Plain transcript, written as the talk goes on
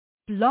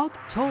Blog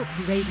Talk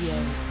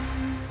Radio.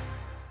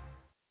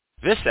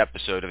 This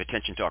episode of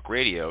Attention Talk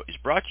Radio is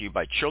brought to you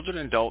by children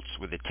and adults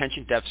with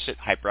attention deficit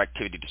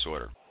hyperactivity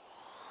disorder.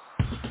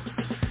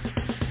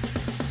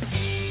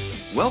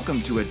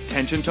 Welcome to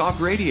Attention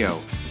Talk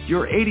Radio,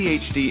 your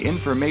ADHD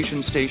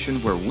information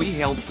station where we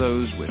help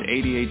those with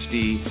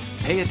ADHD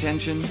pay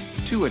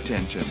attention to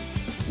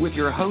attention. With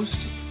your host,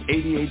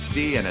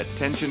 ADHD and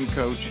attention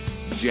coach,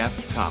 Jeff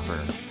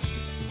Copper.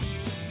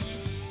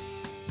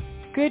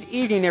 Good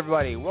evening,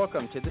 everybody.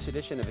 Welcome to this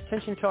edition of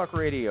Attention Talk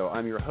Radio.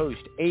 I'm your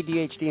host,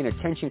 ADHD and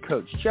attention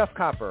coach, Jeff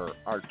Copper.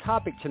 Our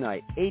topic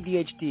tonight,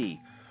 ADHD,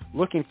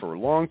 looking for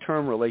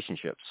long-term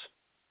relationships.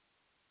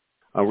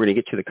 We're going to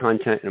get to the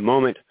content in a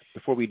moment.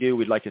 Before we do,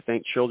 we'd like to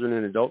thank children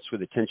and adults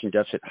with attention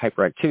deficit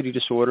hyperactivity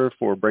disorder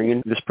for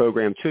bringing this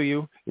program to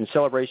you. In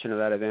celebration of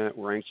that event,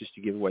 we're anxious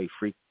to give away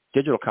free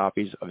digital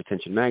copies of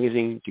Attention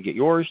Magazine. To get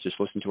yours, just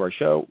listen to our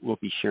show. We'll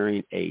be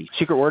sharing a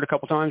secret word a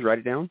couple times. Write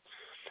it down.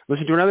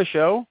 Listen to another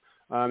show.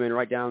 And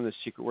write down the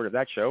secret word of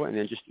that show, and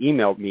then just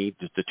email me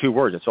the two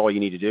words. That's all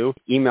you need to do.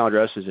 Email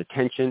address is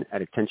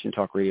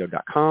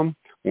attention@attentiontalkradio.com.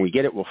 When we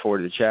get it, we'll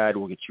forward it to Chad.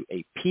 We'll get you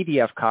a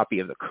PDF copy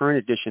of the current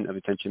edition of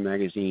Attention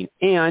Magazine,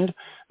 and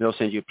they'll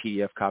send you a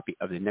PDF copy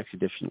of the next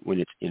edition when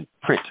it's in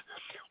print.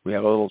 We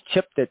have a little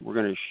tip that we're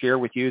going to share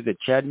with you that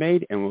Chad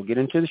made, and we'll get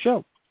into the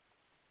show.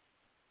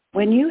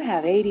 When you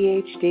have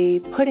ADHD,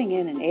 putting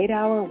in an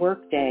 8-hour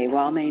workday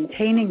while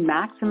maintaining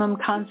maximum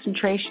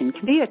concentration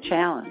can be a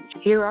challenge.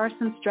 Here are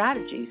some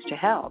strategies to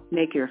help.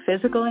 Make your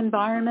physical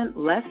environment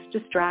less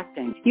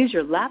distracting. Use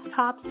your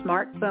laptop,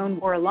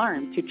 smartphone, or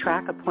alarm to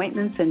track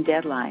appointments and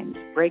deadlines.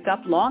 Break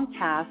up long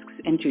tasks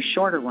into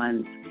shorter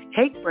ones.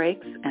 Take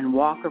breaks and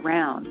walk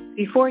around.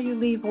 Before you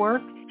leave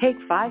work, take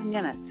 5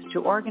 minutes to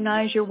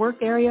organize your work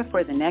area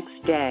for the next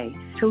day.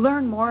 To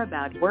learn more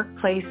about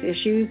workplace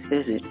issues,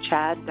 visit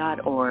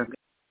chad.org.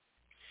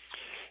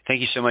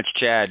 Thank you so much,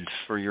 Chad,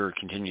 for your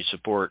continued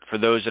support. For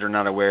those that are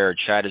not aware,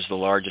 Chad is the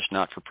largest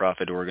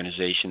not-for-profit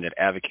organization that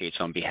advocates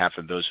on behalf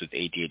of those with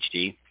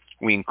ADHD.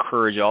 We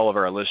encourage all of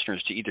our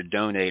listeners to either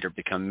donate or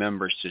become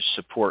members to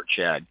support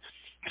Chad.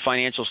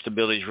 Financial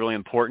stability is really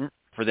important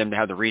for them to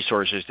have the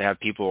resources to have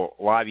people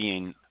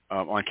lobbying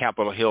on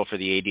Capitol Hill for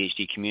the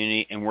ADHD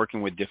community and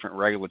working with different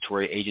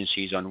regulatory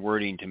agencies on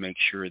wording to make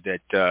sure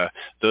that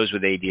those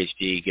with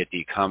ADHD get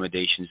the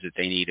accommodations that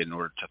they need in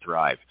order to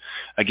thrive.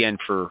 Again,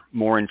 for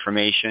more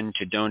information,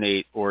 to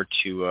donate or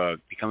to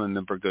become a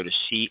member, go to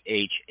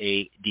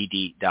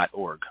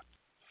chadd.org.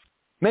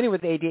 Many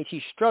with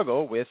ADHD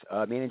struggle with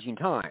managing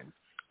time.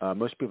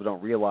 Most people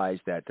don't realize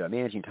that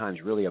managing time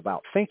is really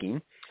about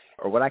thinking,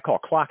 or what I call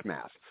clock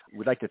math.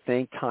 We'd like to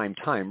thank Time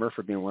Timer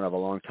for being one of our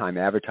longtime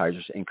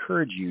advertisers.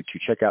 Encourage you to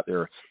check out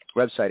their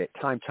website at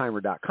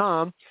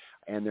timetimer.com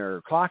and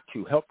their clock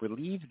to help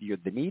relieve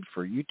the need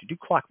for you to do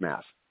clock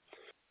math.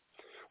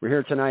 We're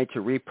here tonight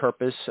to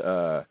repurpose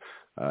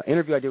an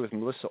interview I did with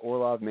Melissa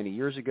Orlov many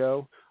years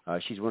ago.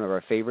 She's one of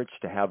our favorites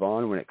to have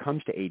on when it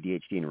comes to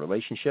ADHD and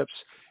relationships.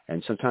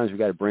 And sometimes we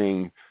got to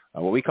bring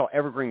what we call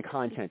evergreen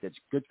content. That's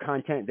good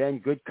content then,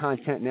 good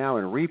content now,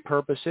 and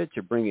repurpose it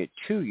to bring it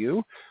to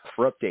you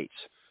for updates.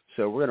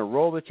 So we're going to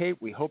roll the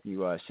tape. We hope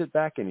you sit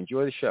back and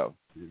enjoy the show.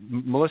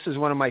 Melissa is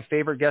one of my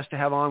favorite guests to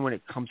have on when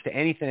it comes to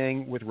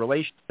anything with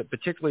relationships,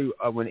 particularly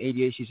when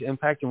ADHD is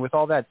impacting. With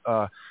all that,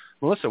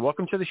 Melissa,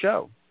 welcome to the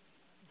show.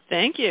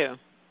 Thank you.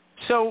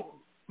 So,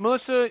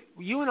 Melissa,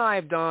 you and I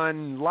have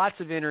done lots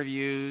of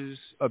interviews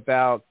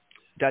about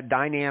the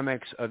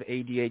dynamics of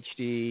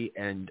ADHD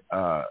and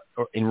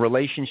in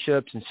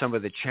relationships and some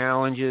of the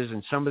challenges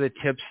and some of the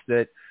tips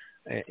that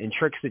and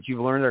tricks that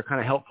you've learned that are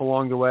kind of helpful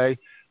along the way.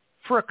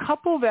 For a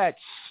couple that's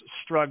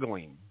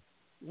struggling,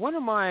 one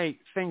of my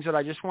things that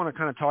I just want to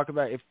kind of talk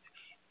about,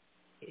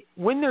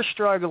 when they're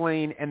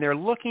struggling and they're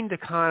looking to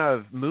kind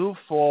of move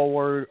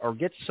forward or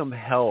get some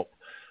help,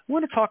 I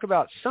want to talk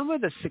about some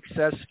of the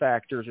success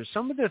factors or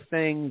some of the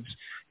things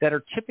that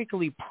are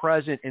typically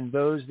present in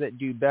those that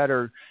do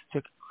better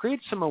to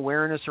create some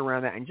awareness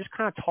around that and just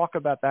kind of talk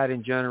about that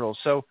in general.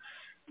 So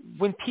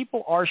when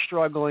people are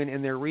struggling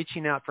and they're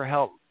reaching out for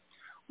help,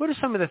 what are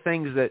some of the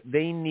things that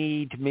they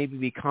need to maybe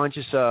be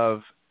conscious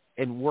of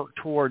and work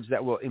towards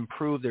that will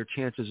improve their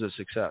chances of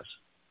success?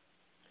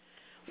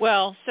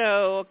 Well,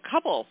 so a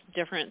couple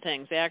different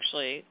things,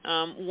 actually.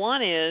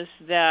 One is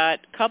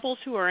that couples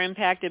who are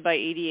impacted by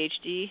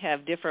ADHD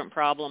have different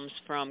problems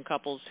from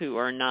couples who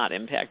are not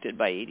impacted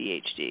by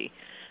ADHD.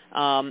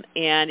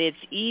 And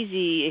it's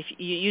easy if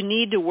you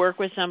need to work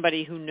with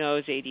somebody who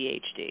knows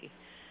ADHD.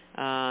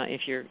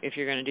 If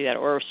you're going to do that,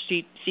 or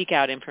seek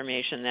out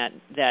information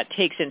that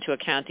takes into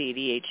account the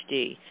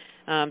ADHD.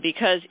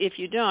 Because if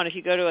you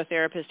go to a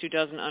therapist who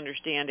doesn't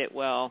understand it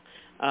well,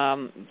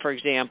 for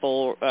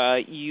example,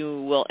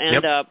 you will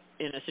end up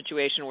in a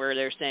situation where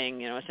they're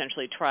saying,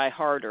 essentially try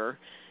harder,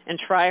 and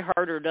try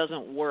harder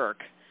doesn't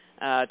work.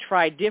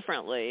 try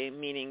differently,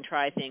 meaning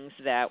try things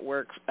that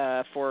work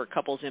for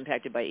couples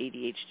impacted by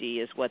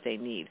ADHD is what they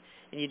need.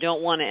 And you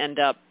don't want to end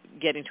up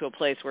getting to a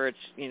place where it's,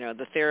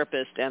 the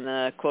therapist and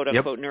the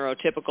quote-unquote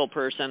neurotypical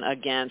person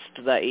against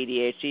the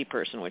ADHD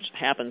person, which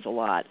happens a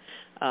lot.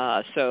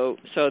 So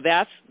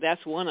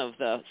that's one of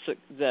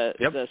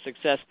the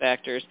success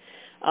factors.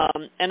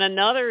 And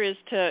another is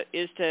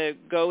to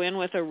go in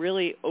with a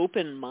really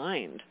open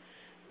mind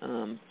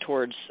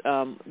towards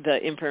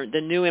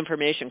the new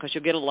information, because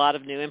you'll get a lot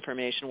of new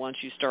information once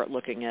you start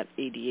looking at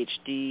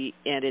ADHD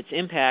and its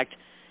impact.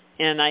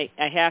 And I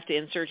have to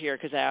insert here,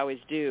 because I always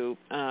do,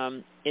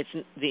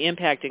 the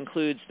impact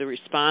includes the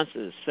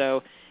responses.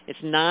 So it's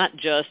not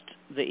just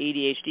the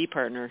ADHD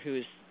partner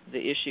who's the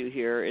issue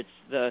here. It's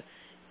the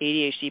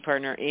ADHD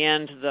partner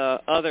and the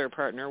other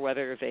partner,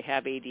 whether they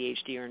have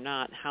ADHD or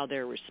not, how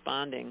they're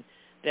responding,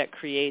 that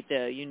create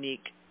the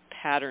unique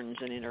patterns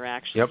and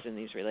interactions in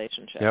these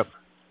relationships. Yep.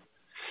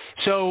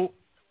 So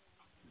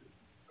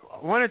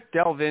I want to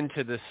delve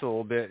into this a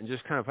little bit and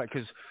just kind of,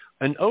 because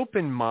an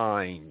open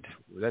mind,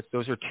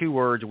 those are two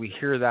words. We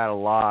hear that a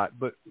lot.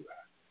 But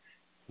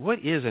what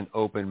is an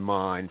open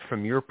mind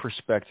from your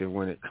perspective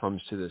when it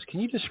comes to this? Can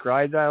you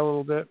describe that a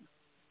little bit?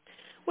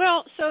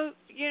 Well, so,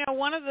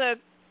 one of the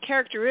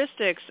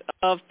characteristics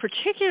of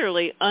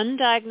particularly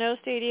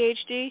undiagnosed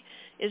ADHD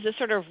is the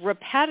sort of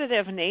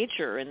repetitive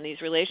nature in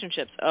these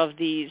relationships of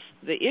the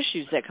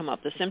issues that come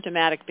up, the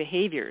symptomatic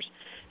behaviors.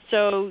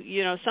 So,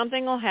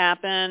 something will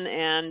happen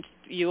and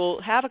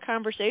you'll have a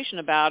conversation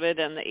about it,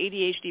 and the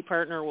ADHD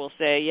partner will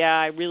say, yeah,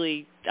 I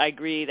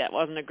agree, that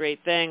wasn't a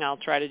great thing, I'll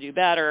try to do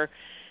better.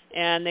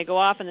 And they go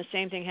off and the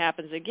same thing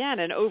happens again.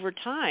 And over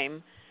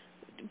time,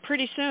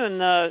 pretty soon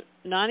the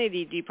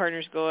non-ADD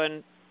partner's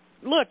going,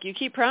 look, you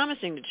keep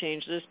promising to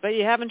change this, but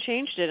you haven't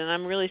changed it, and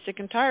I'm really sick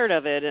and tired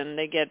of it. And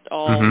they get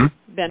all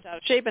bent out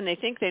of shape, and they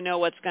think they know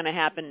what's going to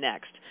happen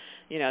next,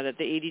 that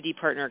the ADD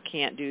partner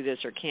can't do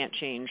this or can't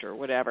change or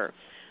whatever.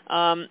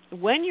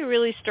 When you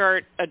really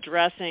start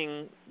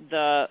addressing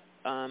the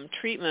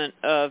treatment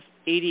of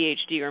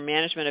ADHD or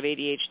management of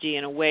ADHD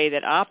in a way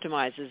that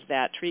optimizes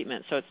that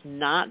treatment, so it's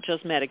not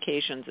just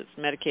medications, it's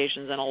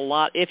medications and a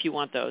lot, if you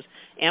want those,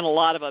 and a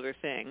lot of other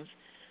things,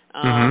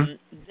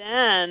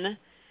 then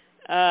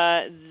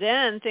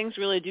things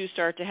really do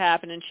start to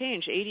happen and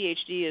change.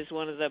 ADHD is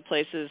one of the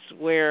places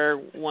where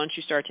once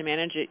you start to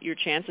manage it, your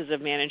chances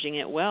of managing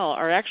it well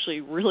are actually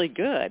really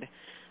good.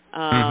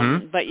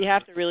 But you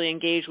have to really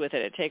engage with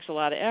it. It takes a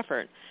lot of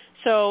effort.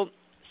 So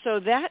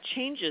that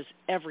changes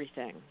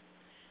everything.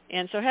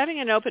 And so having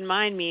an open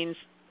mind means,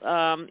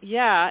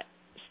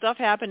 stuff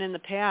happened in the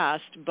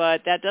past,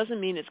 but that doesn't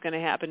mean it's going to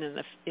happen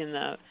in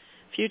the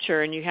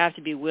future. And you have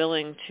to be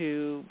willing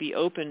to be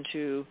open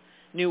to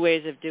new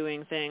ways of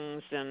doing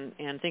things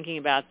and thinking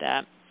about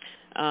that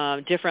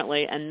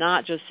differently, and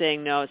not just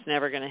saying, no, it's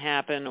never going to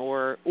happen,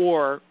 or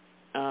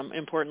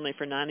importantly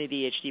for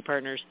non-ADHD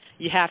partners,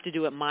 you have to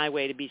do it my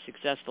way to be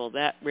successful.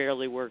 That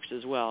rarely works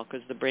as well,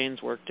 because the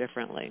brains work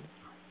differently.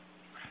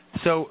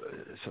 So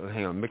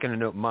hang on, I'm making a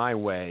note, my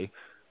way.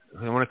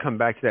 I want to come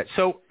back to that.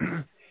 So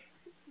an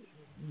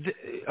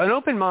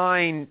open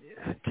mind,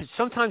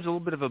 sometimes a little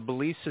bit of a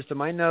belief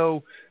system. I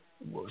know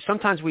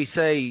sometimes we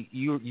say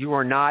you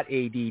are not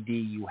ADD,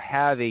 you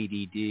have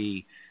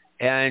ADD,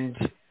 and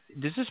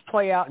does this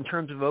play out in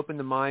terms of open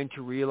the mind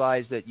to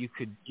realize that you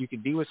could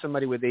be with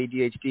somebody with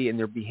ADHD and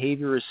their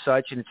behavior is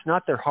such, and it's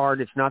not their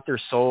heart, it's not their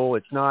soul,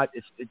 it's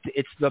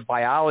the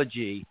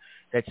biology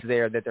that's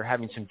there that they're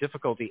having some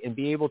difficulty, and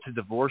be able to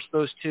divorce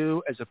those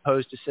two as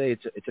opposed to say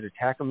it's an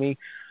attack on me?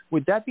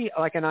 Would that be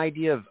like an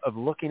idea of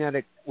looking at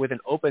it with an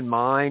open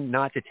mind,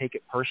 not to take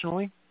it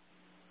personally?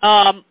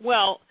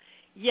 Well,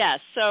 yes.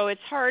 So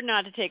it's hard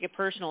not to take it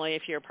personally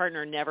if your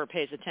partner never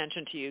pays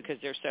attention to you because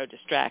they're so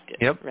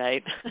distracted,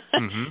 right?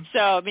 So,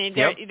 I mean,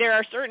 there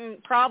are certain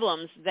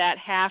problems that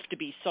have to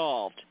be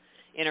solved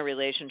in a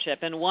relationship,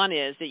 and one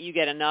is that you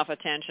get enough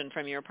attention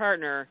from your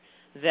partner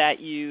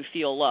that you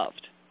feel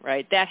loved,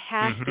 right? That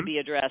has to be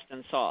addressed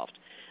and solved.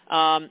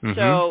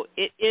 So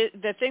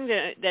the thing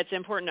that's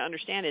important to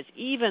understand is,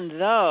 even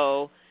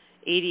though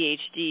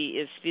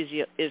ADHD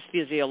is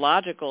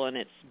physiological in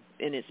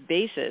its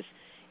basis,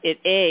 it,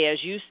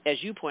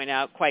 as you point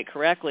out quite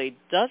correctly,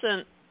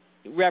 doesn't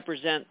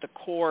represent the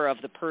core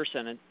of the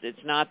person. It's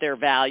not their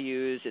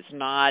values. It's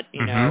not,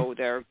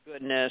 their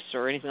goodness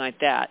or anything like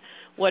that.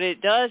 What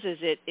it does is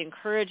it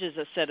encourages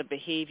a set of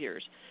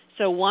behaviors.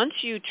 So once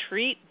you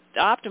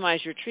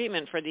optimize your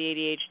treatment for the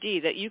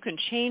ADHD, that you can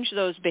change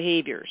those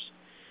behaviors.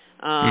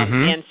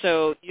 And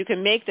so you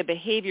can make the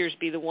behaviors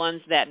be the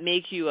ones that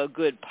make you a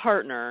good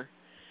partner,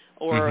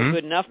 or a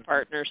good enough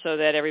partner, so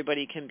that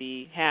everybody can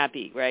be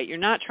happy, right? You're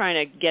not trying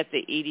to get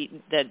that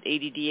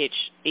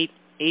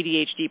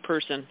ADHD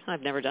person,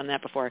 I've never done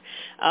that before,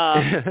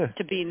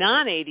 to be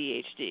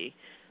non-ADHD.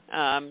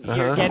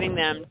 You're getting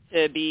them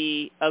to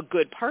be a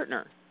good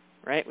partner.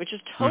 right, which is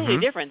totally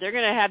different. They're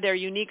going to have their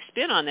unique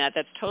spin on that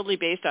that's totally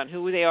based on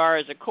who they are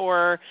as a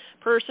core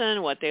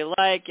person, what they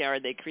like. Are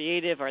they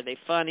creative? Are they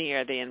funny?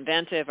 Are they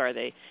inventive? Are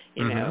they,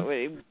 you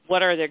know,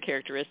 what are their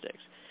characteristics?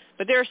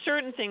 But there are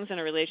certain things in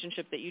a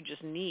relationship that you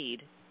just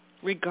need,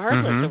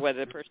 regardless of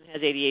whether the person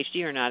has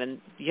ADHD or not,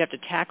 and you have to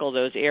tackle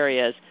those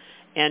areas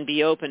and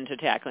be open to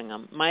tackling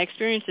them. My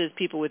experience is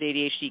people with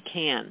ADHD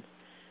can.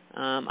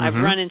 I've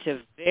run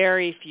into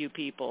very few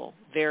people,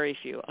 very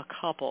few, a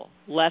couple,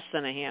 less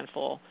than a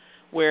handful,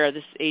 where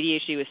this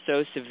ADHD was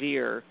so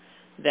severe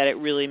that it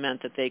really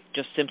meant that they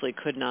just simply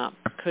could not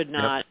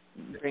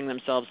bring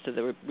themselves to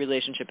the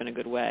relationship in a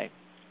good way.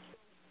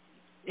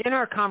 In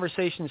our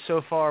conversation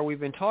so far, we've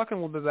been talking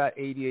a little bit about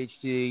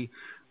ADHD,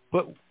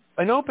 but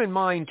an open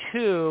mind,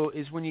 too,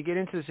 is when you get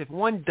into this, if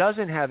one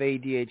doesn't have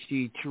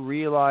ADHD, to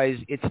realize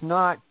it's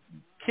not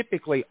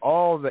typically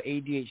all the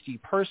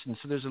ADHD person.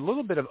 So there's a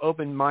little bit of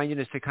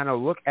open-mindedness to kind of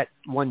look at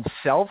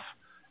oneself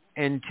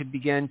and to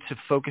begin to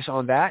focus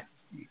on that.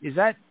 Is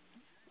that?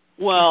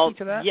 Well,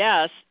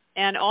 yes.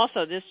 And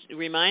also this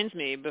reminds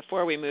me,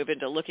 before we move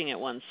into looking at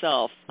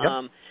oneself,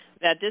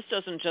 that this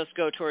doesn't just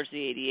go towards the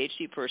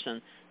ADHD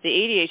person. The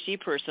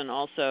ADHD person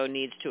also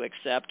needs to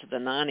accept the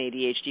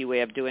non-ADHD way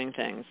of doing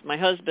things. My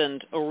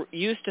husband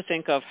used to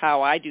think of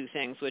how I do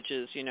things, which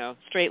is, you know,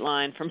 straight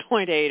line from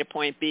point A to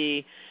point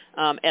B,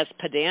 as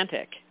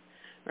pedantic,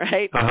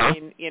 right? I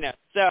mean, you know,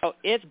 so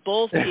it's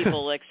both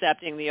people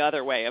accepting the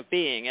other way of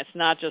being. It's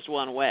not just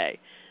one way.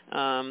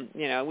 You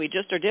know, we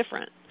just are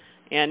different.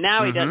 And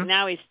now he does.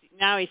 Now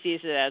he sees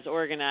it as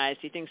organized.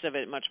 He thinks of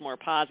it much more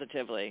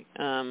positively.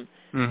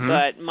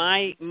 But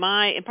my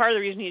and part of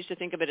the reason he used to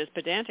think of it as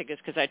pedantic is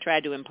because I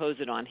tried to impose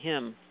it on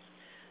him.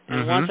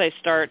 And once I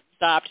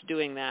stopped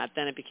doing that,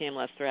 then it became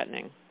less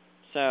threatening.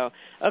 So,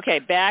 okay,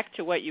 back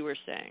to what you were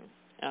saying,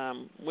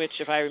 which,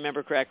 if I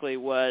remember correctly,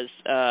 was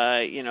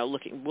you know,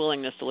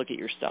 willingness to look at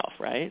yourself,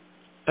 right?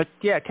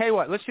 Yeah. Tell you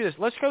what, let's do this.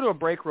 Let's go to a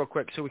break real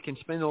quick so we can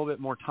spend a little bit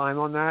more time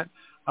on that.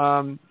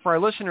 For our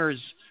listeners,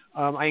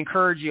 I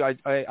encourage you.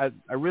 I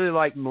really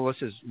like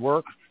Melissa's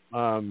work.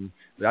 I've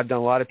done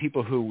a lot of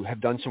people who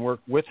have done some work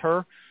with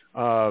her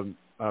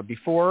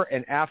before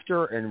and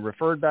after, and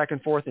referred back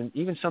and forth, and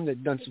even some that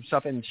have done some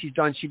stuff. And she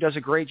does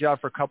a great job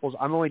for couples.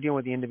 I'm only dealing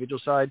with the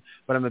individual side,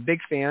 but I'm a big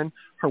fan.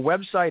 Her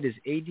website is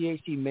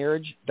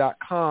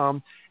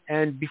ADHDmarriage.com.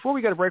 And before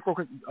we go to break real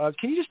quick,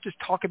 can you just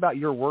talk about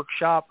your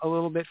workshop a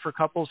little bit for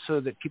couples so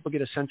that people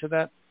get a sense of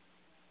that?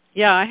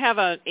 Yeah, I have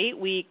an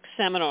 8-week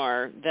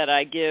seminar that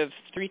I give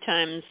 3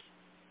 times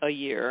a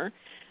year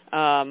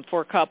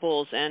for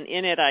couples, and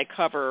in it I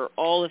cover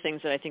all the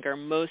things that I think are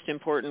most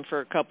important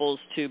for couples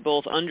to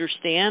both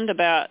understand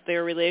about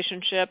their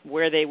relationship,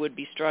 where they would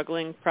be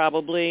struggling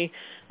probably,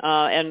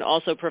 and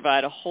also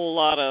provide a whole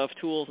lot of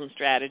tools and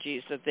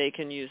strategies that they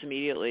can use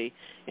immediately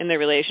in their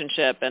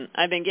relationship. And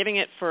I've been giving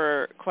it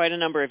for quite a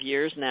number of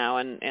years now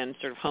and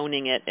sort of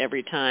honing it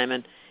every time,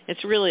 and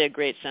it's really a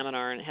great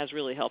seminar, and it has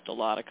really helped a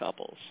lot of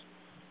couples.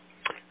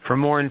 For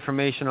more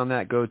information on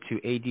that, go to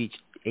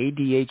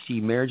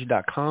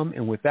ADHDmarriage.com.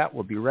 And with that,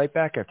 we'll be right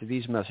back after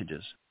these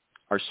messages.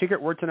 Our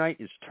secret word tonight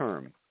is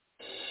term.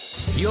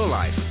 Your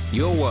life,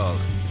 your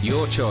world,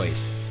 your choice.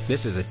 This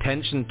is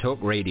Attention Talk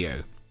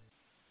Radio.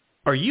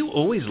 Are you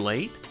always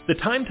late? The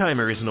Time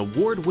Timer is an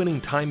award-winning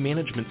time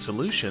management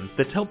solution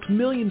that's helped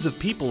millions of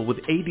people with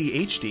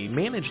ADHD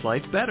manage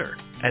life better.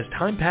 As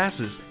time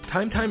passes,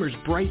 Time Timer's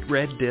bright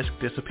red disc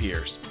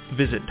disappears.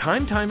 Visit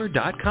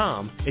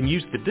timetimer.com and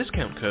use the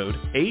discount code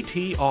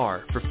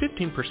ATR for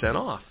 15%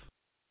 off.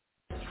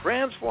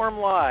 Transform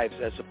lives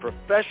as a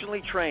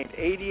professionally trained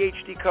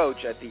ADHD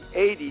coach at the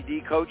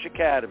ADD Coach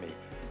Academy.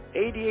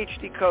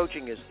 ADHD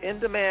coaching is in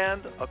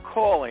demand, a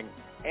calling,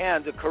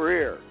 and a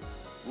career.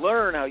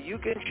 Learn how you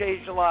can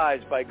change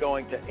lives by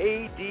going to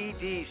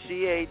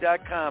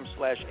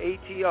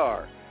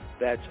addca.com/ATR.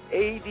 That's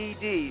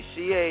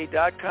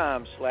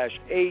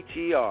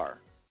addca.com/ATR.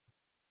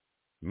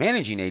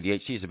 Managing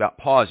ADHD is about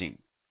pausing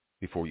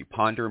before you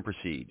ponder and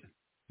proceed.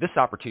 This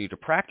opportunity to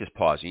practice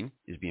pausing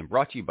is being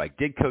brought to you by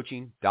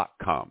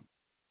digcoaching.com.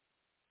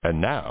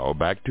 And now,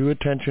 back to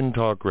Attention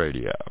Talk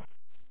Radio.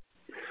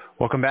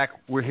 Welcome back.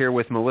 We're here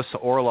with Melissa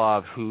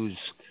Orlov, who's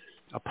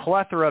a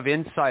plethora of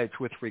insights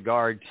with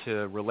regard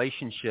to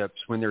relationships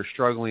when they're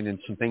struggling, and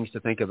some things to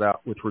think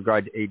about with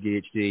regard to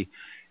ADHD.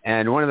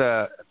 And one of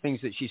the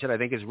things that she said I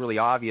think is really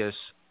obvious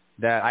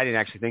that I didn't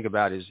actually think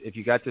about is, if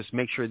you got this,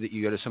 make sure that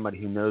you go to somebody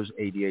who knows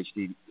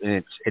ADHD.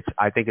 And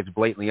I think it's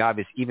blatantly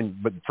obvious,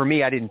 but for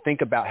me, I didn't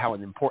think about how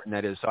important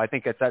that is. So I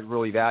think that's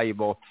really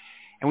valuable.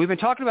 And we've been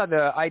talking about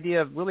the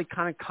idea of really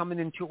kind of coming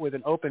into it with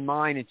an open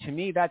mind. And to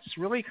me, that's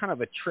really kind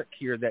of a trick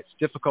here that's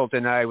difficult.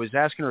 And I was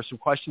asking her some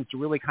questions to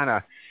really kind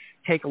of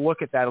take a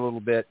look at that a little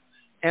bit.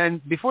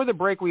 And before the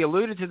break, we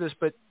alluded to this,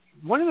 but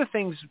one of the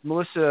things,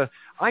 Melissa,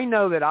 I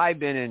know that I've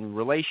been in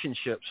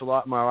relationships a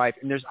lot in my life,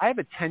 and I have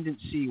a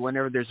tendency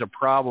whenever there's a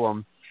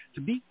problem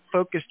to be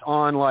focused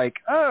on like,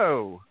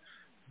 oh,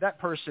 that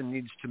person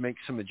needs to make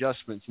some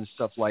adjustments and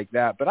stuff like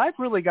that. But I've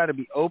really got to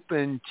be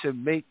open to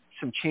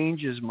some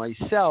changes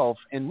myself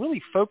and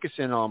really focus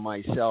in on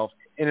myself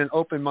in an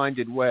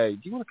open-minded way.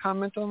 Do you want to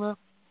comment on that?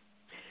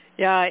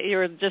 Yeah,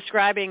 you're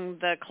describing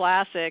the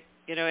classic,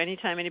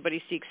 anytime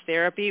anybody seeks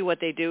therapy, what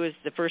they do is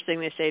the first thing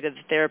they say to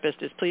the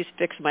therapist is, please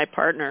fix my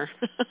partner.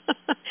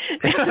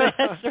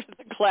 That's sort of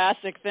the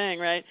classic thing,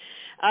 right?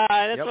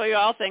 That's what we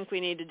all think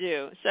we need to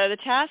do. So the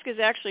task is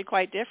actually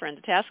quite different.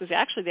 The task is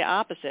actually the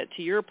opposite.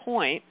 To your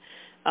point,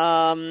 there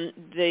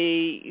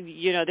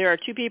are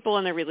two people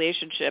in the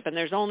relationship, and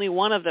there's only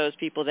one of those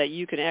people that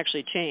you can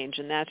actually change,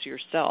 and that's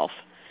yourself.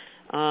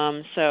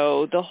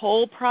 So the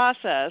whole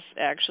process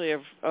actually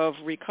of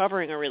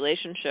recovering a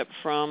relationship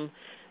from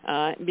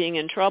being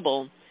in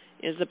trouble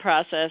is the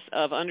process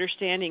of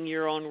understanding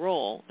your own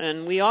role.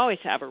 And we always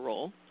have a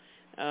role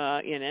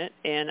in it,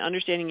 and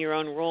understanding your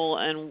own role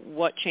and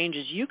what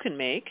changes you can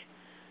make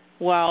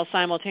while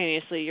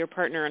simultaneously your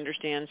partner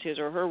understands his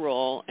or her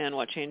role and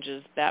what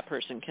changes that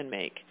person can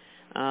make.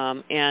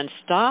 And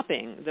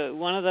stopping.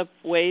 One of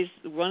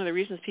the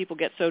reasons people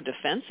get so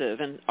defensive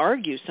and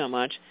argue so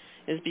much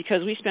is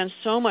because we spend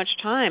so much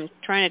time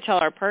trying to tell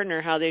our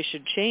partner how they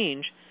should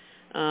change,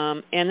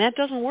 and that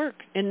doesn't work.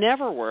 It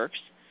never works.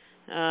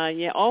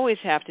 You always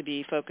have to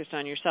be focused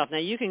on yourself. Now,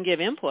 you can give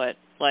input,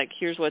 like,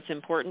 here's what's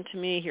important to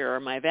me, here are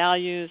my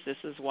values, this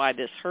is why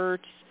this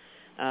hurts,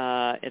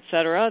 et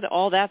cetera.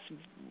 All that's,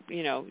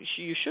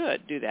 you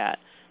should do that.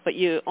 But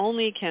you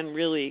only can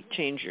really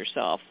change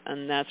yourself,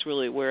 and that's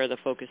really where the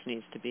focus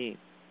needs to be.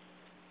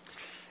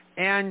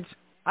 And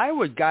I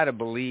would gotta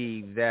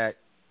believe that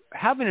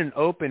having an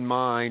open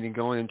mind and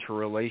going into a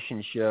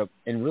relationship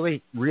and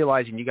really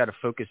realizing you got to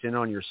focus in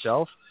on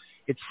yourself,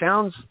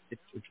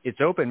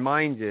 it's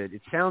open-minded.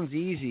 It sounds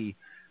easy,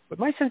 but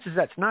my sense is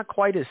that's not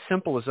quite as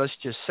simple as us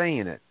just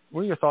saying it.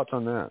 What are your thoughts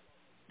on that?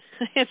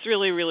 It's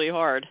really, really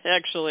hard.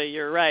 Actually,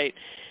 you're right.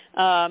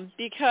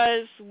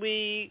 Because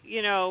we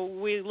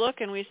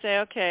look and we say,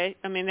 okay,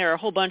 there are a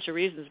whole bunch of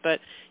reasons,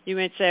 but you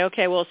might say,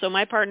 okay, well, so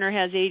my partner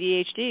has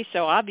ADHD,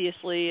 so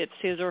obviously it's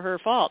his or her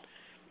fault.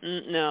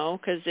 No,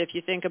 because if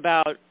you think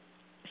about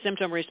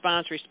symptom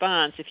response,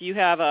 if you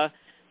have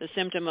the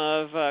symptom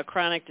of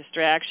chronic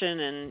distraction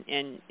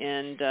and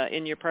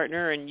in your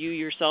partner, and you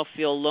yourself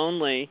feel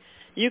lonely,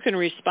 you can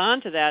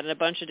respond to that in a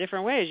bunch of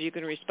different ways. You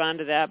can respond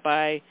to that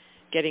by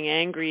getting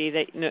angry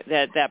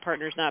that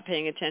partner's not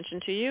paying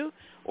attention to you,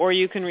 or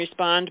you can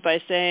respond by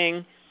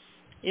saying,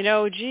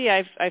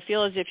 I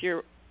feel as if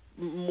you're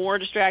more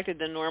distracted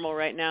than normal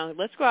right now.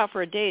 Let's go out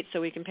for a date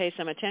so we can pay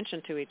some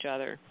attention to each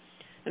other.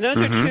 And those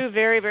are two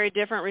very, very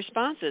different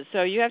responses.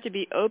 So you have to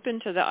be open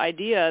to the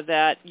idea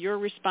that your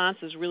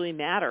responses really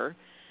matter.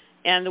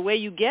 And the way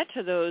you get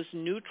to those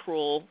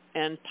neutral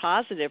and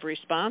positive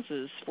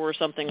responses for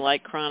something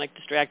like chronic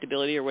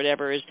distractibility or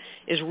whatever is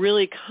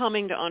really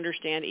coming to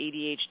understand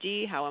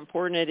ADHD, how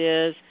important it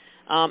is,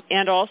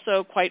 and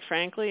also, quite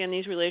frankly, in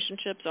these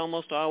relationships,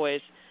 almost always,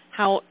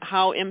 how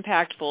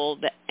impactful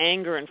the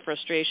anger and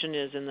frustration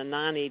is in the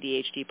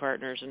non-ADHD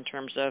partners in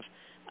terms of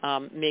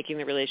making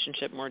the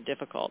relationship more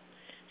difficult.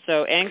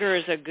 So anger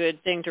is a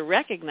good thing to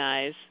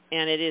recognize,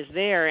 and it is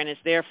there, and it's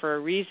there for a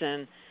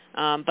reason,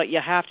 but you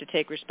have to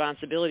take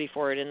responsibility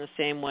for it in the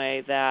same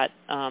way that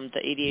the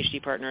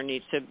ADHD partner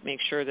needs to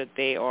make sure that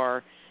they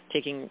are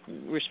taking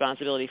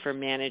responsibility for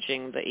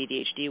managing the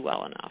ADHD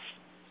well enough.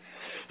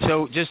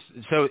 So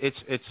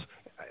it's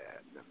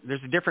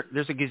there's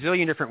a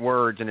gazillion different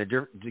words and a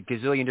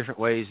gazillion different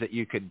ways that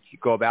you could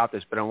go about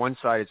this, but on one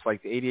side it's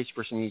like the ADHD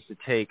person needs to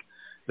take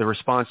the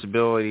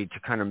responsibility to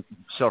kind of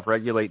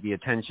self-regulate the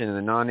attention, and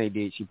the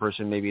non-ADHD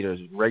person maybe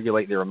to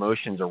regulate their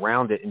emotions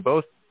around it. And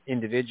both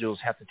individuals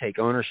have to take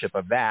ownership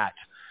of that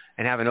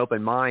and have an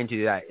open mind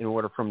to that in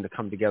order for them to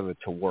come together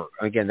to work.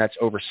 Again, that's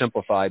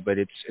oversimplified, but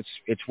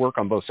it's work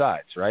on both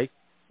sides, right?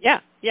 Yeah,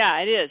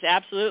 it is,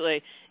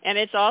 absolutely. And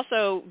it's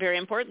also, very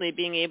importantly,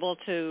 being able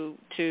to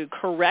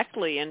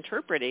correctly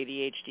interpret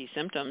ADHD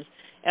symptoms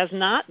as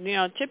not,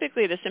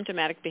 typically the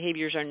symptomatic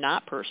behaviors are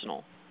not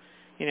personal.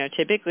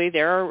 Typically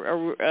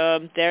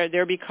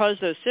they're because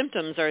those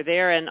symptoms are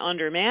there and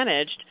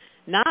undermanaged,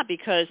 not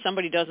because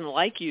somebody doesn't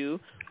like you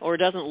or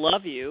doesn't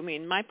love you.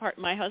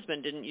 My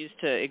husband didn't used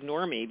to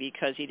ignore me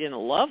because he didn't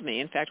love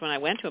me. In fact, when I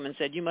went to him and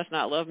said, "You must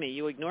not love me,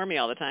 you ignore me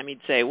all the time," he'd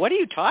say, "What are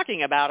you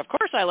talking about? Of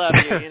course I love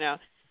you,"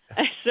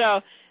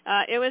 So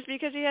it was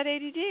because he had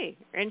ADD.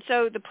 And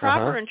so the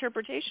proper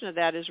interpretation of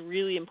that is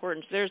really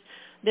important.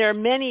 There are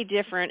many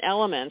different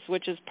elements,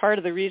 which is part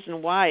of the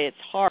reason why it's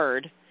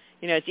hard.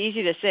 It's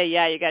easy to say,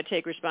 yeah, you got to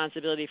take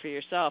responsibility for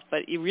yourself,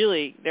 but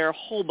there are a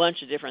whole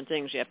bunch of different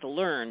things you have to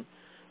learn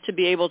to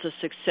be able to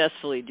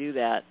successfully do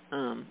that,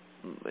 and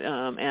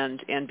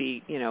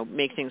be,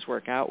 make things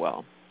work out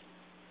well.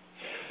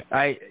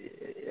 I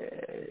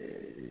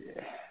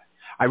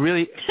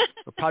really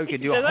probably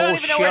could do a whole show. I don't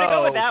even know where to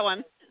go with that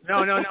one.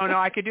 No.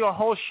 I could do a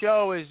whole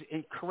show as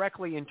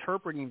correctly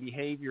interpreting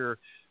behavior.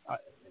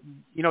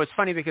 It's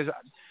funny because,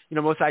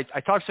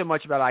 I talk so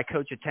much about I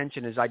coach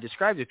attention as I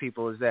describe to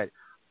people is that,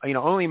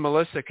 only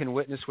Melissa can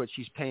witness what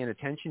she's paying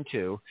attention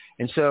to.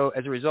 And so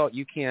as a result,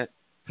 you can't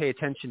pay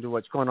attention to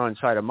what's going on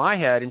inside of my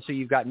head, and so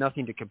you've got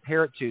nothing to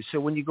compare it to. So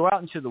when you go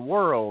out into the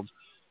world,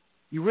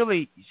 you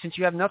really, since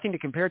you have nothing to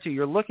compare it to,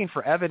 you're looking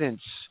for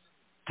evidence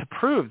to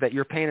prove that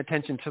you're paying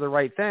attention to the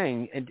right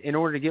thing in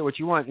order to get what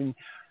you want. And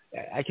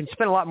I can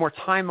spend a lot more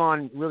time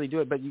on really do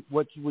it, but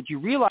what you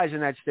realize in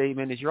that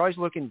statement is you're always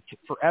looking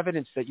for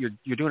evidence that you're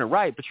doing it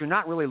right, but you're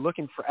not really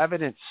looking for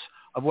evidence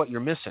of what you're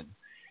missing.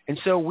 And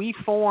so we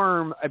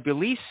form a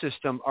belief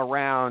system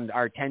around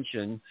our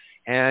attention,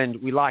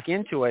 and we lock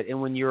into it.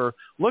 And when you're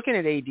looking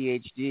at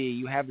ADHD,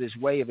 you have this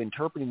way of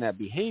interpreting that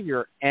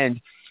behavior, and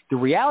the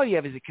reality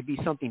of it is it could be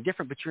something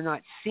different, but you're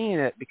not seeing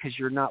it because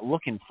you're not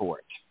looking for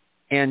it.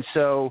 And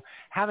so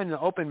having an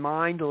open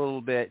mind a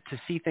little bit to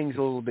see things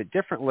a little bit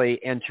differently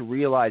and to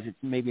realize it's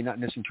maybe not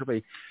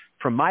misinterpreted,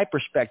 from my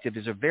perspective,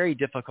 is a very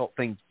difficult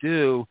thing to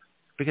do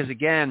because,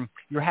 again,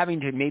 you're having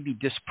to maybe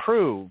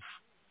disprove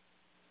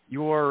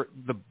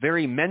the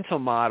very mental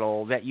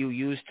model that you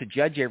use to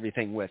judge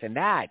everything with. And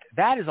that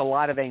is a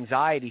lot of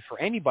anxiety for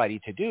anybody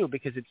to do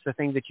because it's the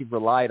thing that you've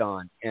relied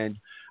on. And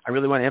I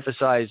really want to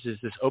emphasize is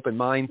this open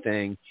mind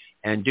thing,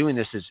 and doing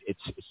this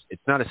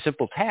it's not a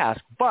simple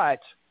task, but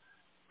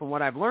from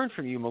what I've learned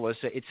from you,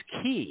 Melissa, it's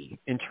key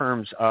in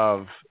terms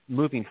of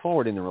moving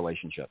forward in the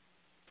relationship.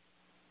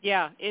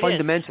 Yeah, it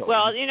fundamental. Is.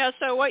 Well,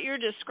 so what you're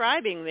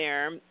describing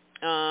there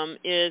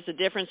is the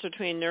difference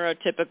between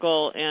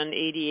neurotypical and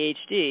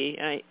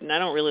ADHD. I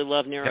don't really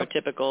love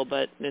neurotypical,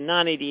 but the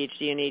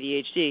non-ADHD and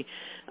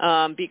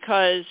ADHD,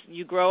 because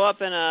you grow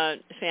up in a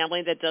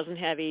family that doesn't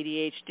have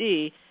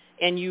ADHD,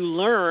 and you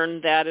learn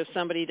that if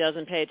somebody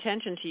doesn't pay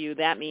attention to you,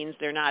 that means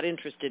they're not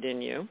interested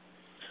in you.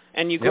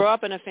 And you grow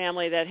up in a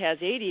family that has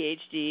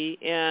ADHD,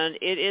 and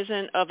it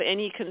isn't of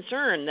any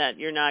concern that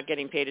you're not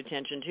getting paid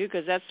attention to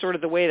because that's sort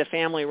of the way the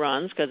family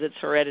runs because it's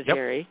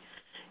hereditary. Yep.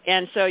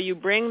 And so you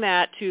bring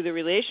that to the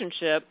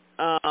relationship,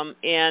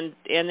 and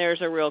there's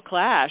a real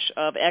clash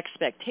of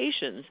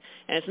expectations.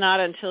 And it's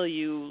not until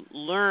you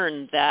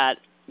learn that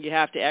you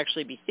have to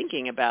actually be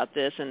thinking about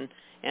this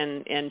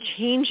and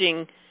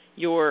changing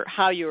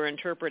how you're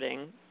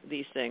interpreting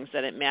these things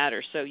that it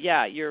matters. So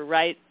yeah, you're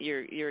right.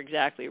 You're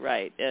exactly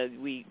right.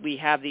 We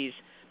have these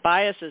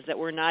biases that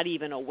we're not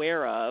even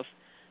aware of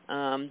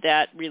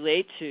that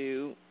relate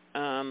to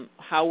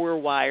how we're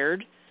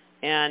wired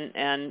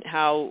and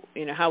how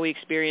we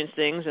experience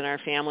things in our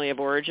family of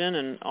origin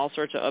and all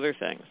sorts of other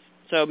things.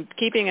 So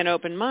keeping an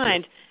open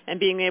mind and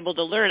being able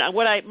to learn.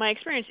 My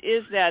experience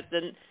is that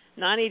the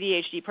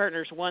non-ADHD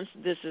partners, once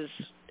this is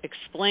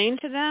explained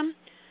to them,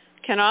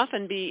 can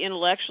often be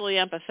intellectually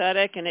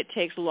empathetic, and it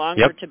takes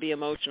longer to be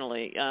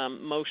emotionally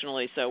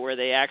so, where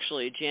they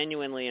actually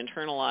genuinely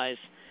internalize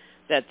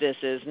that this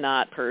is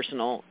not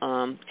personal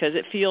because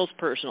it feels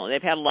personal.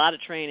 They've had a lot of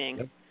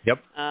training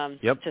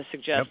to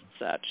suggest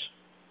such.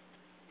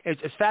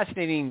 It's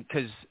fascinating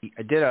because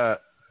I did a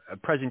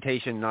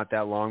presentation not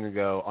that long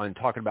ago on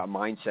talking about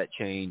mindset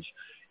change.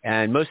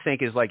 And most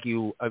think is like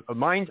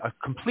a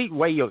complete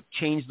way you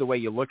change the way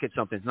you look at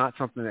something. It's not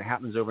something that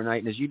happens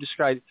overnight. And as you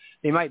described,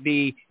 they might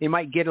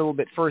get a little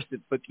bit first,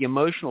 but the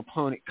emotional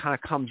component kind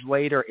of comes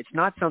later. It's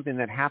not something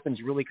that happens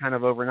really kind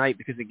of overnight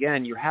because,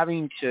 again, you're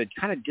having to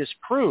kind of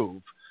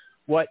disprove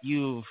what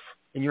you've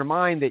in your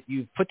mind that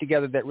you've put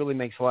together that really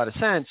makes a lot of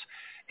sense.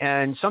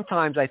 And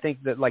sometimes I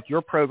think that like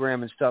your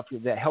program and stuff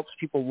that helps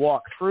people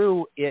walk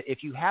through it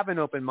if you have an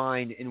open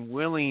mind and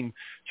willing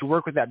to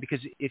work with that, because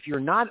if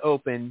you're not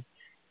open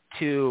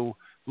to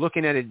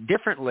looking at it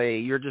differently,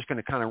 you're just going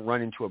to kind of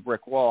run into a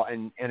brick wall.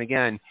 And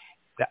again,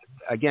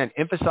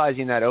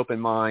 emphasizing that open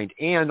mind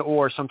and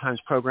or sometimes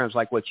programs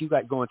like what you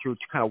got going through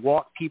to kind of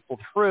walk people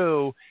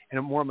through in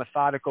a more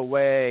methodical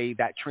way,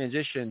 that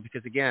transition,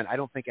 because again, I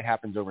don't think it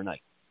happens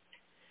overnight.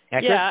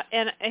 Accurate? Yeah,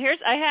 and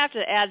I have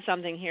to add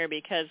something here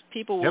because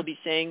people will be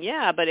saying,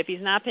 yeah, but if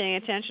he's not paying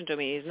attention to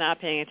me, he's not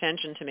paying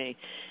attention to me.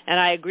 And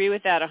I agree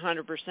with that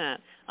 100%.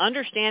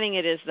 Understanding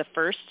it is the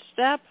first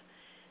step.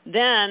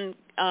 Then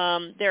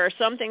there are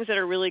some things that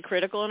are really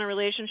critical in a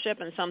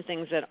relationship and some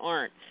things that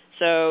aren't.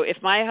 So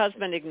if my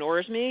husband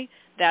ignores me,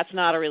 that's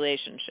not a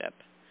relationship.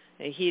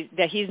 He's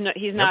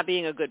not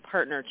being a good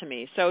partner to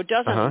me. So it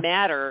doesn't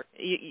matter.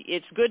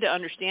 It's good to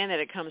understand that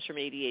it comes from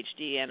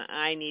ADHD, and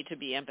I need to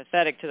be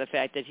empathetic to the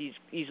fact that he's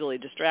easily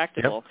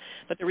distractible.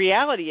 But the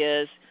reality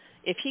is,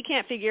 if he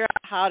can't figure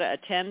out how to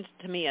attend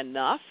to me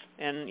enough,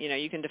 and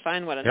you can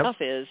define what enough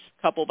is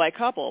couple by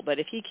couple, but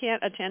if he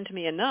can't attend to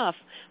me enough,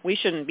 we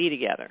shouldn't be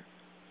together.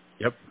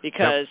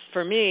 Because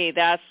for me,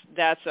 that's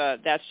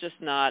just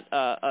not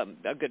a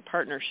good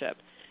partnership.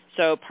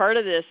 So part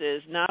of this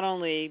is not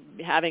only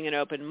having an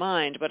open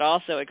mind, but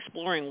also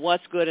exploring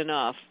what's good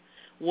enough.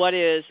 What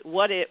are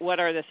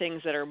the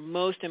things that are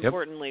most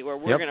importantly where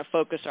we're going to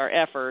focus our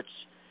efforts.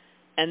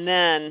 And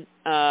then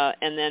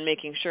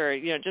making sure,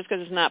 just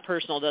because it's not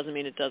personal doesn't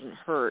mean it doesn't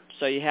hurt.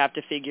 So you have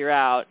to figure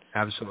out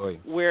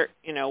where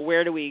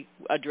do we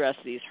address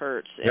these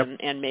hurts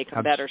and make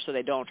them better so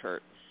they don't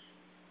hurt.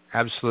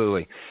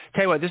 Absolutely.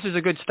 Tell you what, this is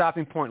a good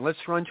stopping point. Let's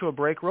run to a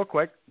break real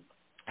quick.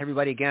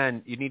 Everybody,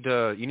 again, you need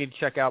to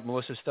check out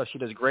Melissa's stuff. She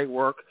does great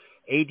work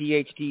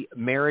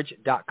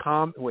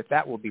ADHDmarriage.com. And with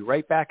that, we'll be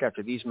right back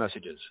after these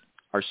messages.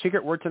 Our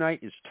secret word tonight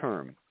is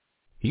term.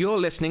 You're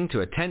listening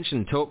to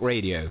Attention Talk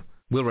Radio.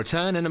 We'll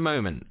return in a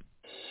moment.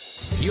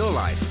 Your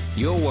life,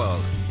 your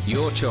world,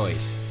 your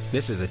choice.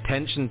 This is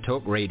Attention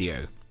Talk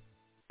Radio.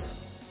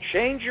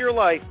 Change your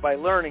life by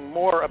learning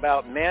more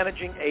about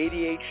managing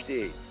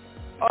ADHD.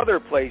 Other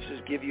places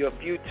give you a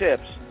few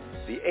tips.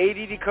 The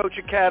ADD Coach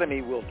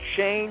Academy will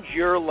change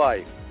your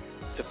life.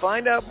 To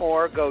find out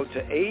more, go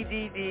to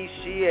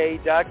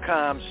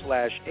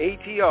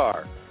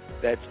addca.com/ATR.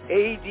 That's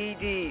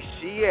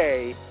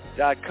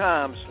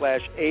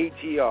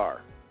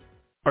addca.com/ATR.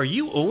 Are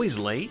you always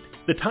late?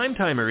 The Time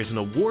Timer is an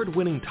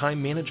award-winning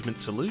time management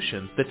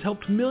solution that's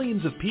helped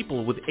millions of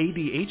people with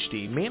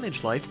ADHD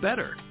manage life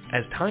better.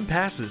 As time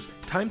passes,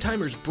 Time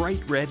Timer's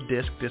bright red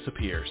disc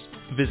disappears.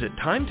 Visit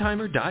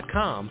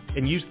timetimer.com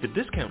and use the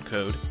discount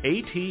code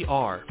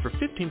ATR for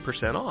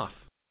 15% off.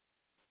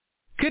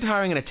 Could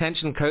hiring an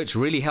attention coach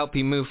really help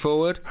you move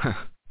forward?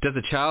 Does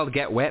a child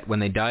get wet when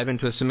they dive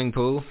into a swimming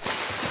pool?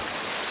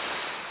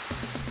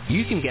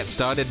 You can get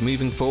started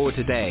moving forward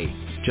today.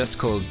 Just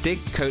call Dig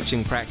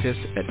Coaching Practice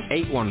at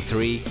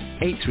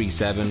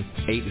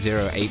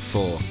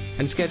 813-837-8084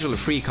 and schedule a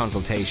free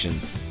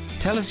consultation.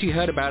 Tell us you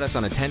heard about us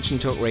on Attention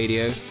Talk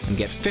Radio and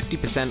get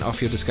 50%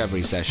 off your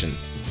discovery session.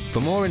 For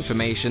more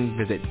information,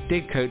 visit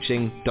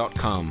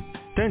digcoaching.com.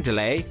 Don't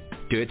delay,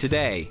 do it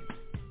today.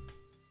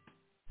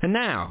 And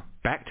now,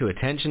 back to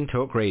Attention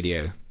Talk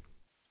Radio.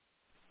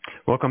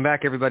 Welcome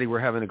back, everybody. We're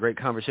having a great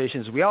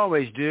conversation, as we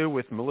always do,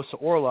 with Melissa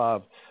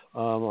Orlov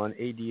on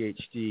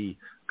ADHD,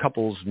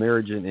 couples,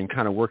 marriage, and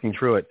kind of working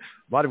through it.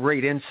 A lot of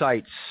great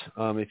insights.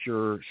 If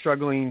you're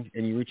struggling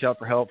and you reach out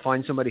for help,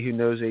 find somebody who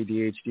knows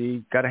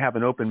ADHD. Got to have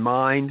an open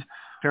mind.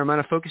 Fair amount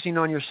of focusing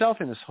on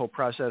yourself in this whole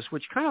process,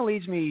 which kind of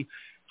leads me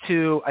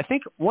to, I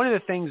think, one of the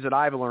things that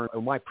I've learned,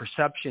 or my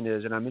perception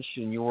is, and I'm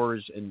interested in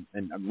yours, and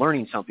I'm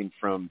learning something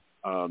from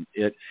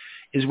it,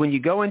 is when you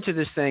go into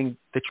this thing,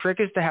 the trick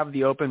is to have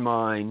the open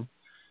mind,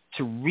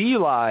 to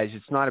realize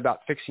it's not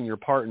about fixing your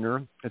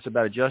partner, it's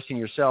about adjusting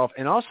yourself,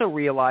 and also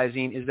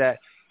realizing is that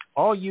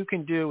all you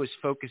can do is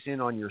focus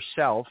in on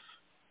yourself,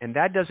 and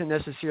that doesn't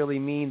necessarily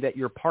mean that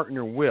your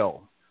partner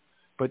will.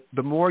 But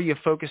the more you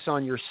focus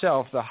on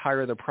yourself, the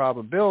higher the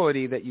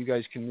probability that you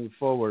guys can move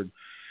forward.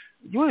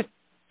 You want to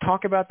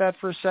talk about that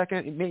for a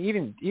second?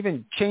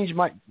 Even change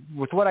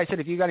with what I said.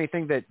 If you got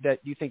anything that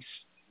you think's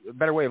a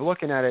better way of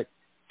looking at it,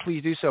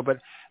 please do so. But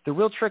the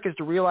real trick is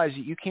to realize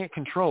that you can't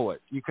control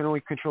it. You can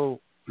only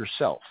control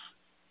yourself.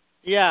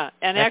 Yeah,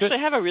 and actually I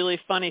have a really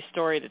funny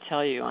story to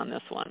tell you on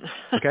this one.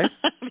 Okay.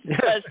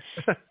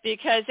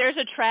 because there's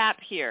a trap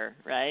here,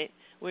 right?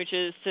 Which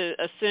is to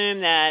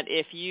assume that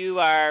if you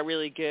are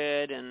really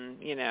good and,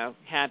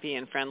 happy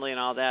and friendly and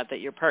all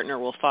that your partner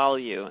will follow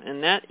you.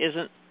 And that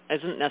isn't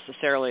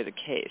necessarily the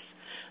case.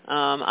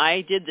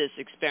 I did this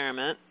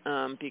experiment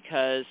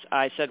because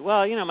I said,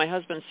 well, my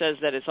husband says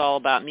that it's all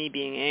about me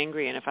being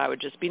angry, and if I would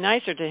just be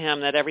nicer to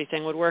him, that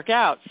everything would work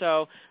out.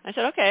 So I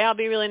said, okay, I'll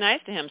be really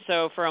nice to him.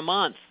 So for a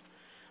month,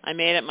 I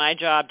made it my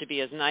job to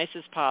be as nice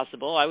as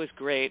possible. I was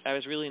great. I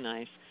was really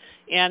nice.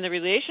 And the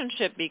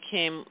relationship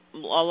became a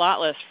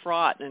lot less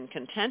fraught and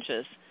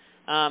contentious,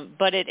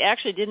 but it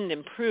actually didn't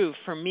improve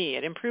for me.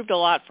 It improved a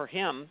lot for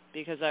him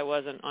because I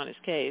wasn't on his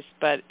case,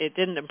 but it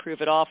didn't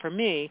improve at all for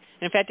me.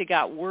 In fact, it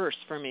got worse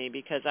for me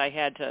because I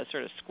had to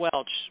sort of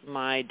squelch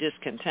my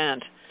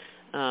discontent,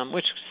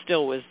 which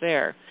still was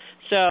there.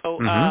 So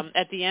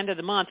at the end of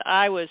the month,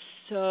 I was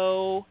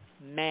so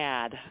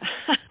mad.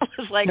 I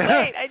was like,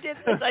 wait, I did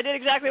this. I did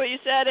exactly what you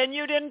said, and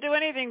you didn't do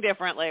anything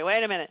differently.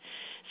 Wait a minute.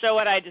 So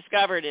what I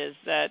discovered is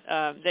that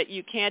that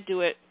you can't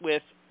do it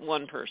with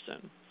one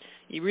person.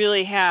 You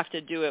really have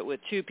to do it with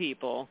two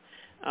people.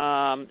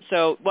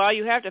 So while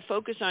you have to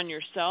focus on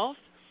yourself,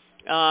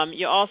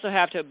 you also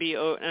have to be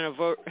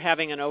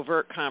having an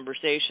overt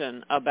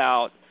conversation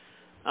about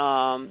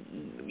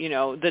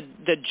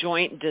the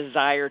joint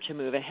desire to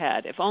move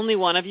ahead. If only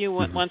one of you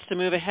wants to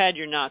move ahead,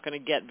 you're not going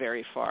to get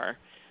very far.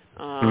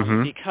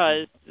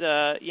 Because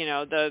the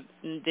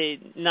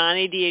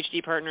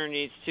non-ADHD partner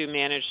needs to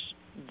manage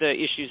the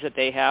issues that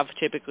they have.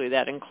 Typically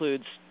that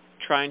includes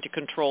trying to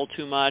control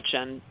too much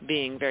and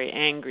being very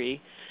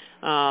angry.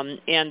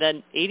 And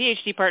then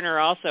ADHD partner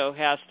also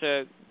has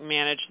to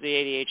manage the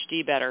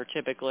ADHD better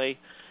typically.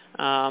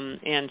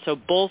 And so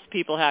both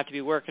people have to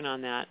be working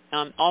on that.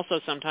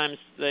 Also sometimes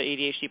the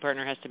ADHD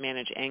partner has to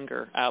manage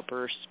anger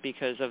outbursts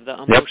because of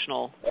the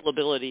emotional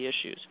lability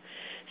issues.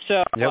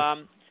 So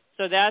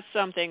so that's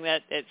something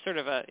that it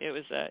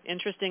was an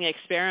interesting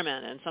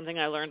experiment and something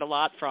I learned a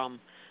lot from,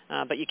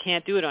 but you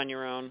can't do it on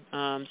your own.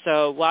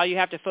 So while you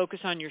have to focus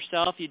on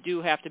yourself, you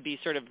do have to be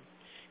sort of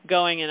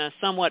going in a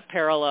somewhat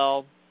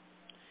parallel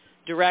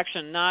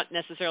direction, not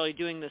necessarily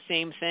doing the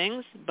same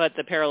things, but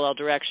the parallel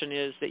direction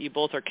is that you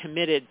both are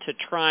committed to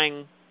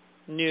trying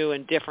new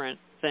and different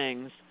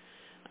things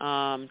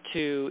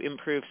to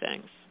improve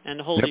things and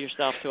to hold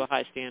yourself to a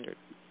high standard.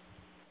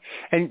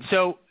 And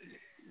so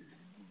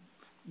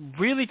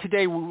really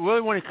today we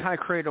really want to kind of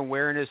create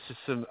awareness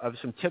of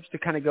some tips to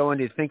kind of go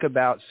into think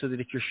about, so that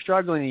if you're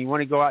struggling and you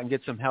want to go out and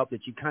get some help,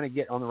 that you kind of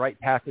get on the right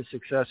path to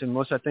success. And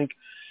Melissa, I think,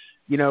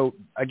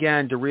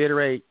 again, to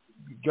reiterate,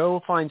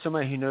 go find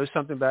somebody who knows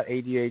something about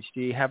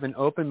ADHD, have an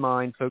open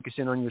mind, focus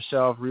in on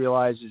yourself,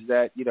 realizes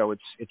that,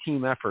 it's a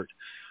team effort.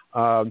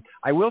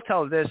 I will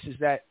tell this is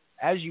that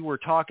as you were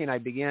talking,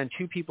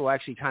 two people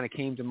actually kind of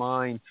came to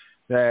mind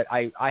that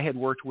I had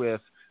worked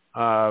with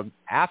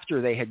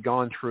after they had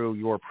gone through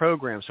your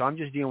program. So I'm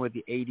just dealing with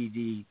the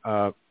ADD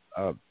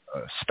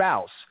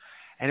spouse.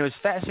 And it was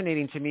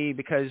fascinating to me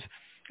because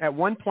at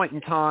one point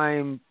in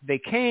time they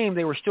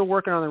were still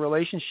working on the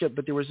relationship,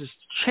 but there was this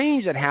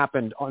change that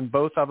happened on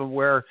both of them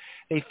where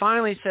they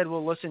finally said,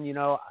 well, listen,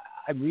 I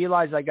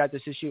realized I got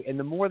this issue. And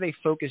the more they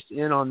focused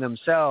in on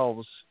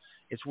themselves,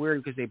 it's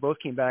weird because they both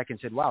came back and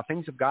said, wow,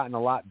 things have gotten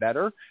a lot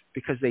better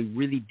because they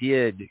really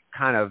did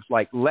kind of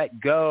like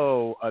let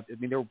go of,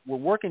 they were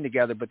working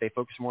together, but they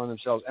focused more on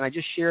themselves. And I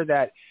just share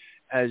that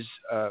as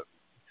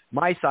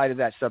my side of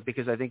that stuff,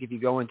 because I think if you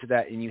go into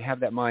that and you have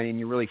that mind and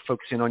you're really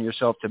focusing on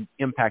yourself to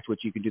impact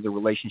what you can do in the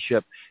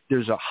relationship,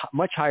 there's a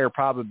much higher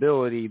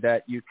probability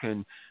that you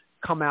can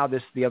come out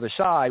the other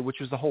side, which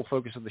was the whole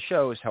focus of the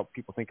show, is help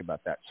people think about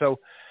that. So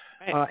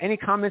any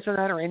comments on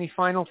that or any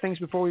final things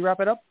before we wrap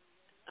it up?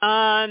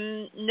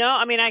 No,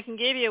 I can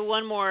give you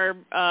one more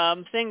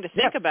thing to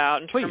think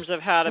about in terms of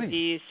how to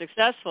be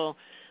successful.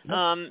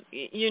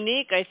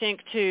 Unique, I think,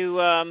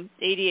 to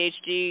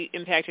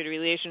ADHD-impacted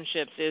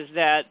relationships is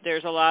that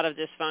there's a lot of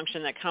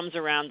dysfunction that comes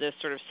around this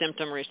sort of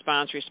symptom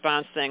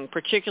response thing,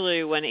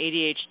 particularly when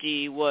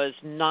ADHD was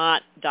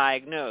not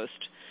diagnosed.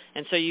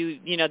 And so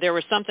there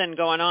was something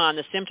going on.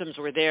 The symptoms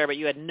were there, but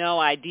you had no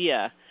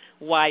idea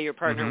why your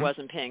partner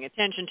wasn't paying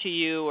attention to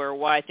you, or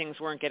why things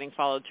weren't getting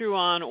followed through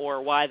on,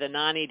 or why the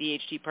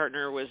non-ADHD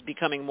partner was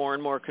becoming more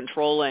and more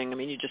controlling.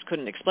 You just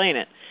couldn't explain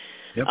it.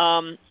 Yep.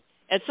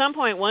 At some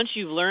point, once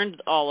you've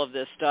learned all of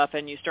this stuff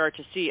and you start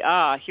to see,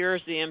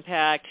 here's the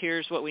impact,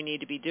 here's what we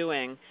need to be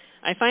doing,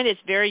 I find it's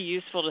very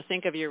useful to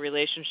think of your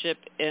relationship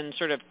in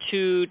sort of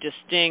two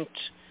distinct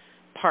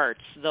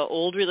parts, the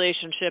old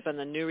relationship and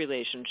the new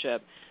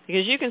relationship,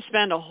 because you can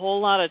spend a whole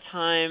lot of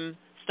time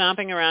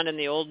stomping around in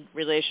the old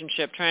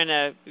relationship trying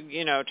to,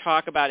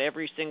 talk about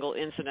every single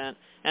incident,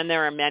 and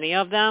there are many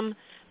of them,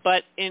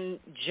 but in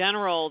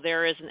general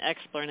there is an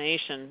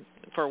explanation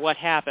for what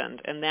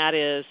happened, and that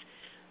is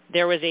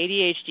there was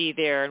ADHD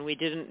there and we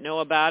didn't know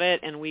about it,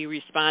 and we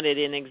responded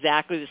in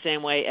exactly the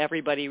same way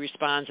everybody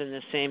responds in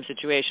the same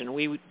situation.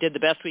 We did the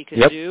best we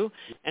could do,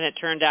 and it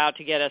turned out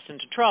to get us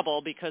into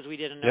trouble because we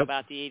didn't know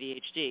about the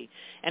ADHD.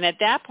 And at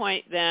that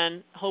point,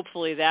 then,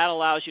 hopefully that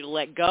allows you to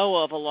let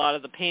go of a lot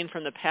of the pain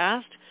from the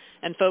past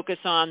and focus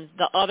on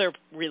the other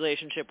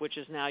relationship, which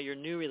is now your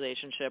new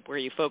relationship, where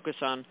you focus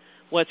on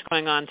what's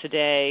going on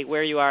today,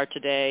 where you are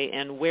today,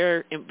 and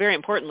where, very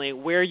importantly,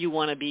 where you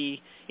want to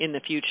be in the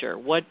future.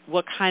 What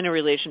kind of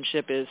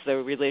relationship is the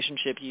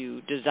relationship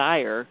you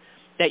desire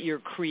that you're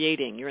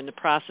creating? You're in the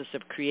process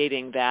of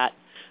creating that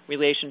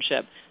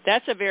relationship.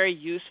 That's a very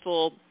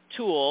useful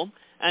tool,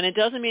 and it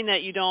doesn't mean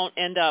that you don't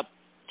end up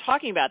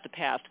talking about the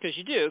past, because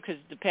you do, because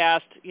the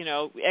past,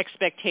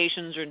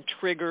 expectations and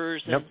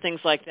triggers and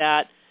things like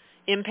that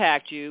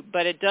impact you,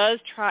 but it does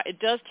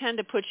tend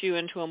to put you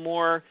into a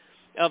more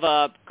of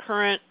a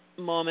current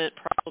moment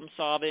problem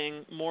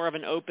solving, more of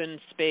an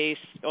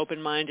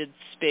open-minded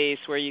space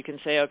where you can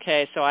say,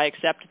 okay, so I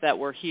accept that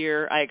we're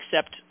here.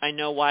 I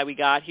know why we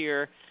got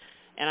here,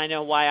 and I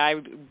know why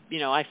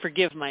I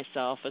forgive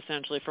myself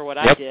essentially for what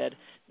I did.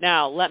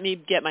 Now let me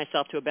get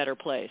myself to a better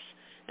place.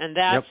 And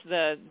that's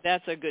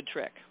a good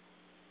trick.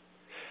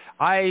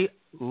 I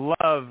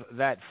love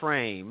that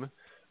frame.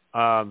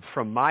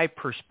 From my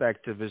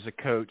perspective as a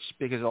coach,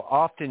 because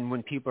often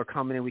when people are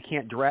coming in, we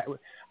can't direct.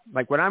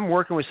 Like when I'm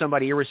working with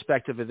somebody,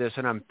 irrespective of this,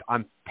 and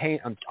I'm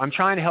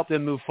trying to help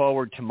them move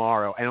forward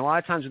tomorrow. And a lot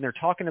of times when they're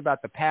talking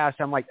about the past,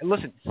 I'm like,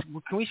 listen,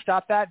 can we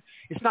stop that?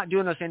 It's not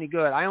doing us any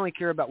good. I only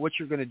care about what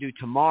you're going to do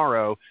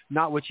tomorrow,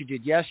 not what you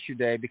did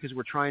yesterday, because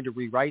we're trying to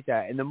rewrite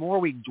that. And the more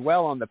we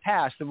dwell on the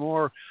past, the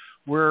more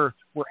we're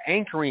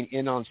anchoring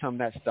in on some of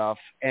that stuff,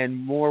 and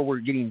more we're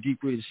getting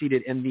deeply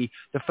seated. And the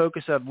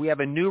focus of, we have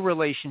a new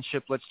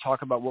relationship, let's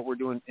talk about what we're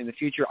doing in the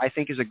future, I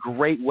think is a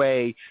great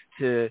way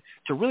to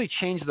really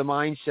change the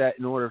mindset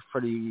in order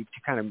for you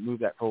to kind of move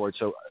that forward.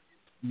 So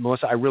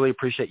Melissa, I really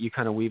appreciate you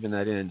kind of weaving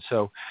that in.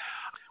 So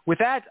with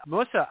that,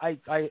 Melissa,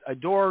 I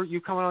adore you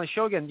coming on the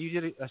show again.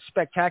 You did a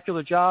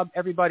spectacular job.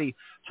 Everybody,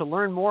 to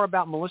learn more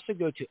about Melissa,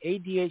 go to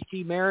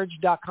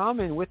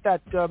ADHDmarriage.com. And with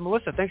that,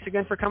 Melissa, thanks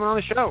again for coming on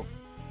the show.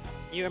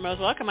 You are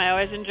most welcome. I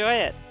always enjoy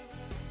it.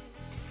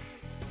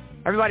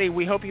 Everybody,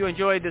 we hope you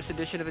enjoyed this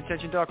edition of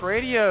Attention Talk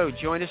Radio.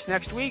 Join us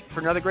next week for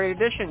another great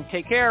edition.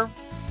 Take care.